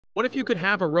What if you could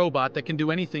have a robot that can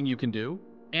do anything you can do,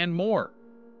 and more?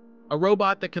 A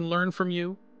robot that can learn from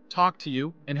you, talk to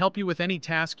you, and help you with any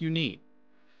task you need.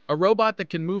 A robot that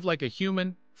can move like a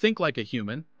human, think like a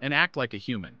human, and act like a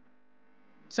human.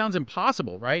 Sounds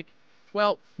impossible, right?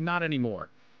 Well, not anymore.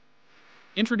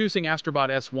 Introducing Astribot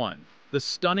S1, the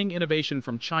stunning innovation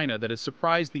from China that has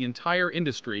surprised the entire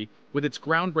industry with its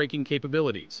groundbreaking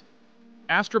capabilities.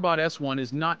 Astribot S1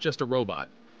 is not just a robot.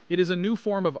 It is a new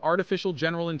form of artificial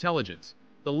general intelligence,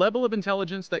 the level of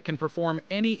intelligence that can perform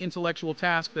any intellectual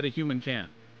task that a human can.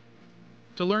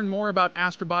 To learn more about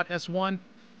Astribot S1,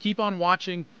 keep on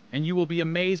watching and you will be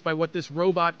amazed by what this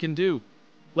robot can do.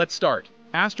 Let's start.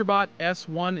 Astribot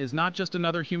S1 is not just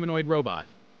another humanoid robot.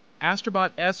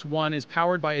 Astribot S1 is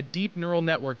powered by a deep neural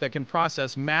network that can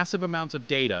process massive amounts of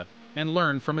data and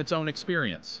learn from its own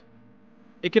experience.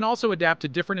 It can also adapt to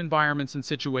different environments and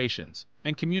situations,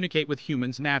 and communicate with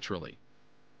humans naturally.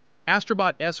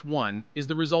 Astribot S1 is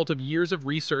the result of years of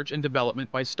research and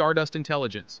development by Stardust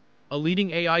Intelligence, a leading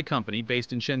AI company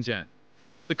based in Shenzhen.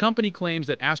 The company claims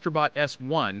that Astribot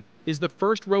S1 is the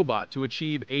first robot to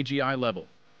achieve AGI level,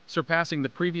 surpassing the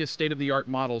previous state-of-the-art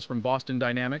models from Boston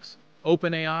Dynamics,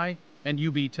 OpenAI, and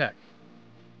UB Tech.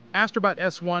 Astribot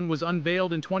S1 was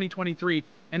unveiled in 2023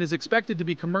 and is expected to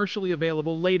be commercially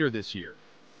available later this year.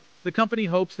 The company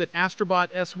hopes that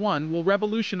Astribot S1 will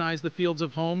revolutionize the fields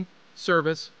of home,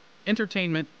 service,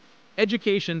 entertainment,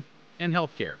 education, and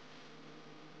healthcare.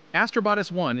 Astribot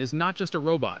S1 is not just a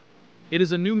robot. It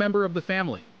is a new member of the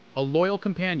family, a loyal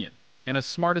companion, and a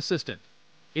smart assistant.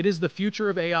 It is the future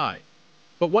of AI.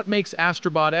 But what makes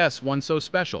Astribot S1 so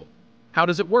special? How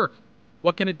does it work?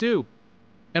 What can it do?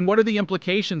 And what are the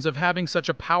implications of having such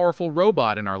a powerful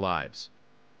robot in our lives?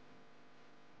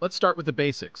 Let's start with the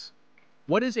basics.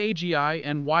 What is AGI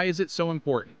and why is it so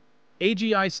important?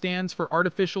 AGI stands for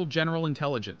Artificial General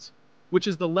Intelligence, which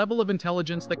is the level of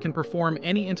intelligence that can perform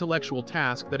any intellectual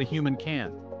task that a human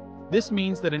can. This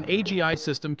means that an AGI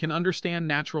system can understand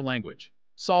natural language,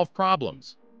 solve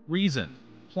problems, reason,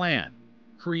 plan,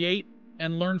 create,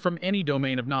 and learn from any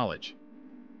domain of knowledge.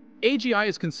 AGI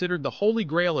is considered the holy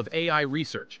grail of AI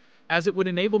research, as it would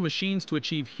enable machines to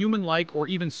achieve human-like or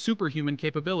even superhuman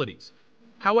capabilities.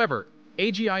 However,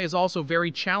 AGI is also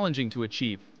very challenging to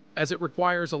achieve, as it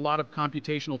requires a lot of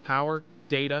computational power,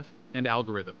 data, and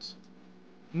algorithms.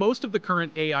 Most of the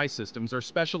current AI systems are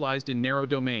specialized in narrow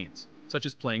domains, such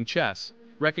as playing chess,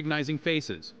 recognizing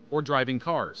faces, or driving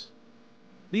cars.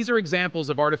 These are examples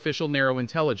of artificial narrow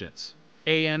intelligence,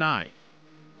 ANI,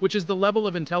 which is the level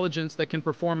of intelligence that can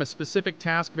perform a specific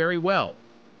task very well,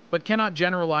 but cannot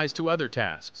generalize to other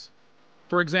tasks.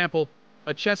 For example,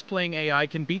 a chess-playing AI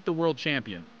can beat the world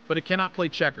champion, but it cannot play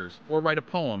checkers, or write a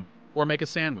poem, or make a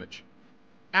sandwich.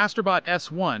 Astribot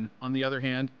S1, on the other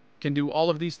hand, can do all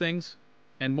of these things,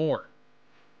 and more.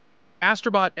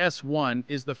 Astribot S1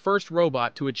 is the first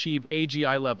robot to achieve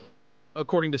AGI level,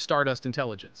 according to Stardust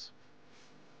Intelligence.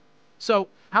 So,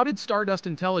 how did Stardust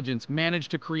Intelligence manage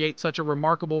to create such a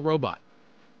remarkable robot?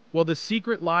 Well, the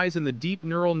secret lies in the deep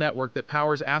neural network that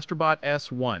powers Astribot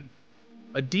S1.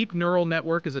 A deep neural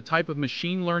network is a type of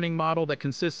machine learning model that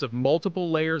consists of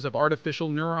multiple layers of artificial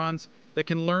neurons that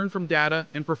can learn from data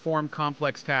and perform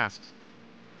complex tasks.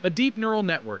 A deep neural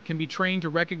network can be trained to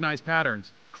recognize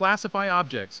patterns, classify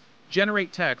objects,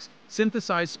 generate text,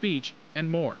 synthesize speech,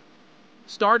 and more.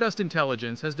 Stardust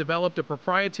Intelligence has developed a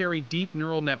proprietary deep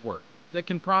neural network that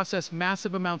can process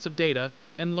massive amounts of data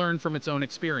and learn from its own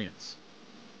experience.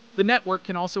 The network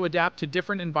can also adapt to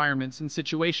different environments and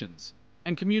situations,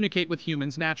 and communicate with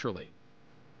humans naturally.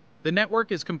 The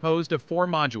network is composed of 4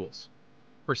 modules: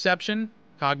 perception,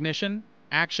 cognition,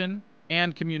 action,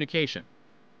 and communication.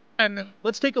 And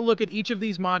let's take a look at each of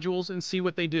these modules and see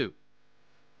what they do.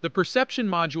 The perception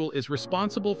module is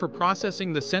responsible for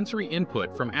processing the sensory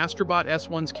input from Astribot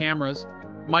S1's cameras,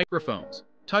 microphones,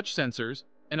 touch sensors,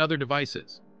 and other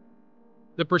devices.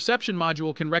 The perception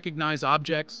module can recognize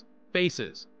objects,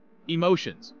 faces,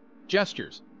 emotions,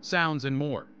 gestures, sounds, and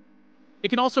more. It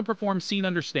can also perform scene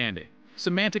understanding,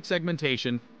 semantic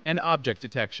segmentation, and object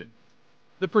detection.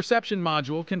 The perception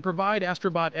module can provide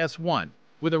Astribot S1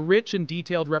 with a rich and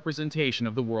detailed representation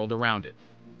of the world around it.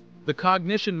 The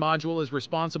cognition module is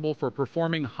responsible for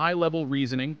performing high-level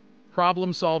reasoning,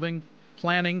 problem-solving,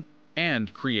 planning,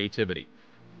 and creativity.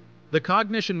 The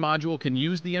cognition module can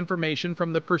use the information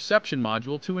from the perception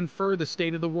module to infer the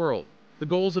state of the world, the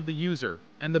goals of the user,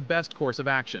 and the best course of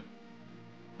action.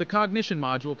 The cognition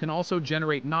module can also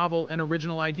generate novel and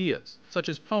original ideas, such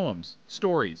as poems,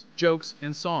 stories, jokes,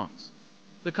 and songs.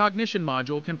 The cognition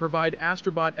module can provide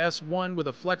Astribot S1 with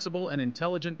a flexible and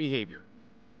intelligent behavior.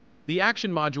 The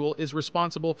action module is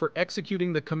responsible for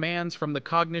executing the commands from the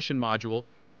cognition module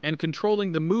and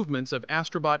controlling the movements of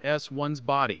Astribot S1's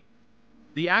body.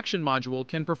 The action module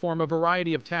can perform a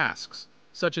variety of tasks,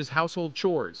 such as household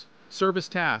chores, service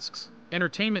tasks,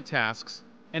 entertainment tasks,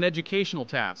 and educational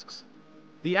tasks.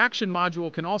 The action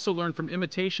module can also learn from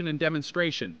imitation and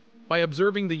demonstration by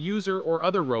observing the user or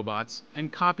other robots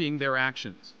and copying their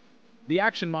actions. The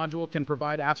action module can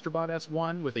provide Astribot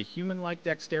S1 with a human-like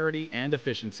dexterity and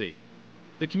efficiency.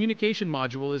 The communication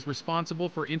module is responsible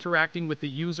for interacting with the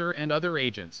user and other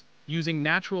agents, using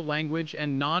natural language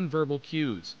and non-verbal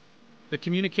cues. The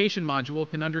communication module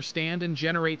can understand and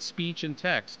generate speech and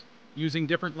text, using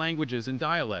different languages and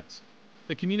dialects.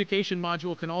 The communication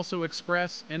module can also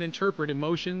express and interpret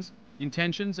emotions,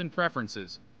 intentions, and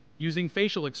preferences, using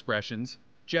facial expressions,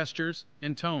 gestures,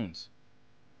 and tones.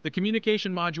 The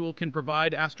communication module can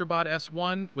provide Astribot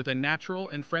S1 with a natural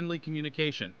and friendly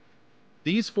communication.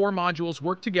 These four modules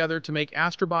work together to make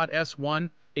Astribot S1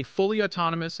 a fully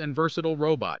autonomous and versatile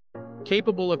robot,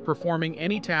 capable of performing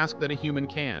any task that a human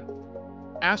can.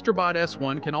 Astribot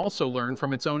S1 can also learn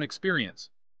from its own experience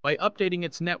by updating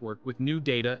its network with new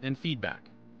data and feedback.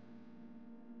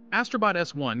 Astribot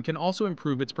S1 can also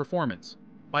improve its performance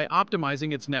by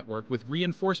optimizing its network with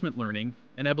reinforcement learning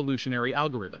and evolutionary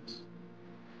algorithms.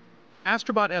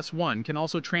 Astribot S1 can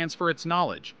also transfer its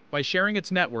knowledge by sharing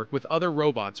its network with other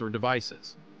robots or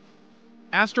devices.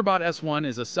 Astribot S1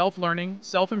 is a self-learning,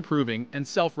 self-improving, and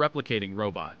self-replicating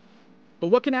robot. But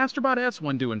what can Astribot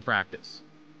S1 do in practice?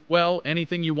 Well,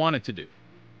 anything you want it to do.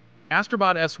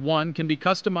 Astribot S1 can be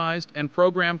customized and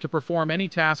programmed to perform any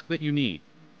task that you need.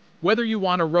 Whether you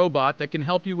want a robot that can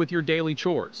help you with your daily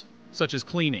chores, such as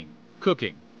cleaning,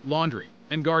 cooking, laundry,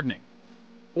 and gardening,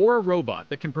 or a robot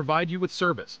that can provide you with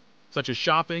service, such as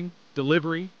shopping,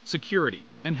 delivery, security,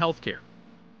 and healthcare,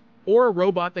 or a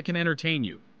robot that can entertain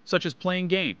you, such as playing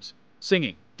games,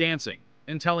 singing, dancing,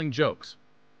 and telling jokes,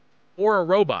 or a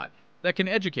robot that can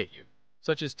educate you,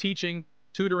 such as teaching,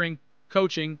 tutoring,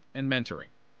 coaching, and mentoring.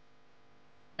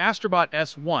 Astribot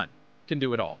S1 can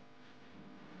do it all.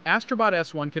 Astribot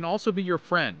S1 can also be your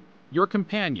friend, your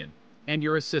companion, and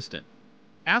your assistant.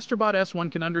 Astribot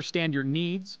S1 can understand your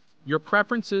needs, your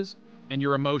preferences, and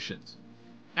your emotions.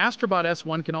 Astribot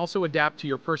S1 can also adapt to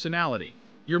your personality,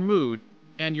 your mood,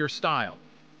 and your style.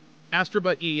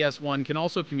 Astribot S1 can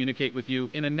also communicate with you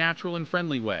in a natural and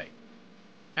friendly way.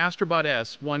 Astribot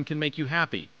S1 can make you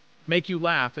happy, make you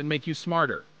laugh, and make you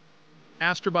smarter.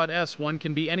 Astribot S1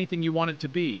 can be anything you want it to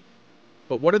be.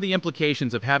 But what are the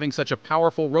implications of having such a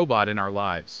powerful robot in our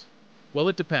lives? Well,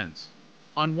 it depends.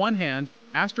 On one hand,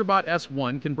 Astribot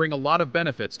S1 can bring a lot of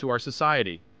benefits to our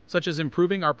society, such as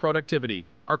improving our productivity,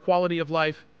 our quality of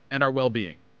life, and our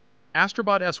well-being.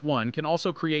 Astribot S1 can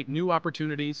also create new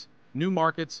opportunities, new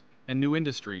markets, and new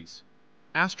industries.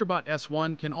 Astribot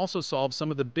S1 can also solve some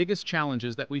of the biggest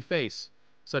challenges that we face,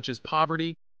 such as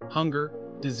poverty, hunger,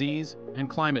 disease, and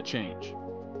climate change.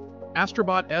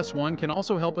 Astribot S1 can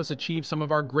also help us achieve some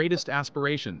of our greatest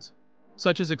aspirations,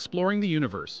 such as exploring the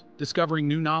universe, discovering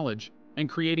new knowledge, and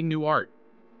creating new art.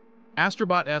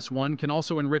 Astribot S1 can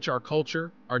also enrich our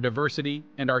culture, our diversity,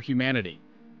 and our humanity.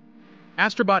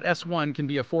 Astribot S1 can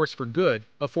be a force for good,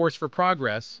 a force for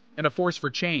progress, and a force for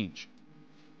change.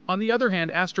 On the other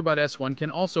hand, Astribot S1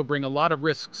 can also bring a lot of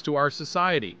risks to our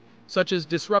society, such as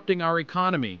disrupting our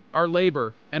economy, our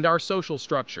labor, and our social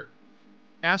structure.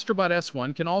 Astribot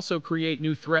S1 can also create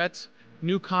new threats,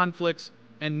 new conflicts,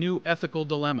 and new ethical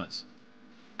dilemmas.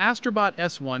 Astribot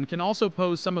S1 can also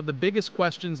pose some of the biggest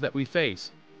questions that we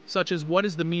face, such as what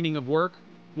is the meaning of work,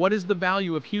 what is the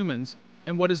value of humans,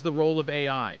 and what is the role of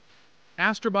AI.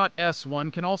 Astribot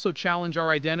S1 can also challenge our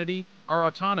identity, our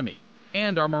autonomy,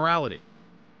 and our morality.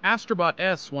 Astribot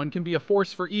S1 can be a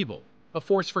force for evil, a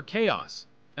force for chaos,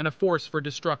 and a force for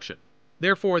destruction.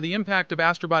 Therefore, the impact of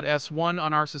Astribot S1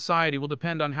 on our society will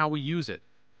depend on how we use it,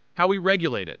 how we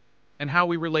regulate it, and how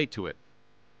we relate to it.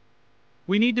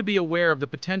 We need to be aware of the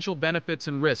potential benefits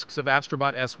and risks of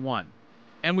Astribot S1,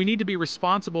 and we need to be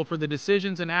responsible for the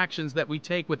decisions and actions that we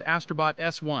take with Astribot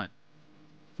S1.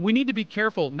 We need to be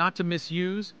careful not to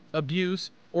misuse,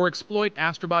 abuse, or exploit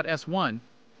Astribot S1,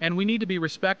 and we need to be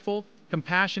respectful,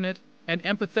 compassionate, and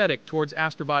empathetic towards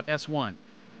Astribot S1.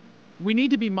 We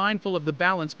need to be mindful of the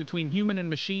balance between human and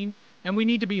machine, and we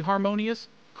need to be harmonious,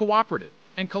 cooperative,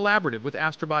 and collaborative with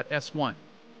Astribot S1.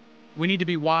 We need to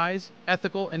be wise,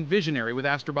 ethical, and visionary with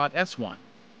Astribot S1.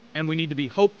 And we need to be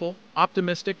hopeful,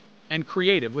 optimistic, and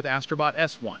creative with Astribot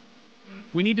S1.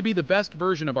 We need to be the best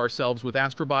version of ourselves with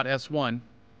Astribot S1,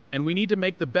 and we need to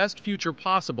make the best future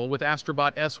possible with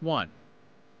Astribot S1.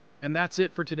 And that's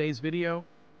it for today's video.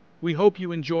 We hope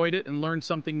you enjoyed it and learned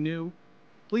something new.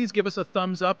 Please give us a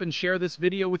thumbs up and share this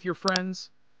video with your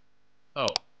friends. Oh,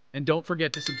 and don't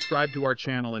forget to subscribe to our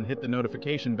channel and hit the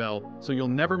notification bell so you'll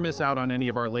never miss out on any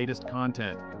of our latest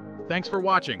content. Thanks for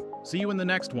watching. See you in the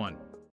next one.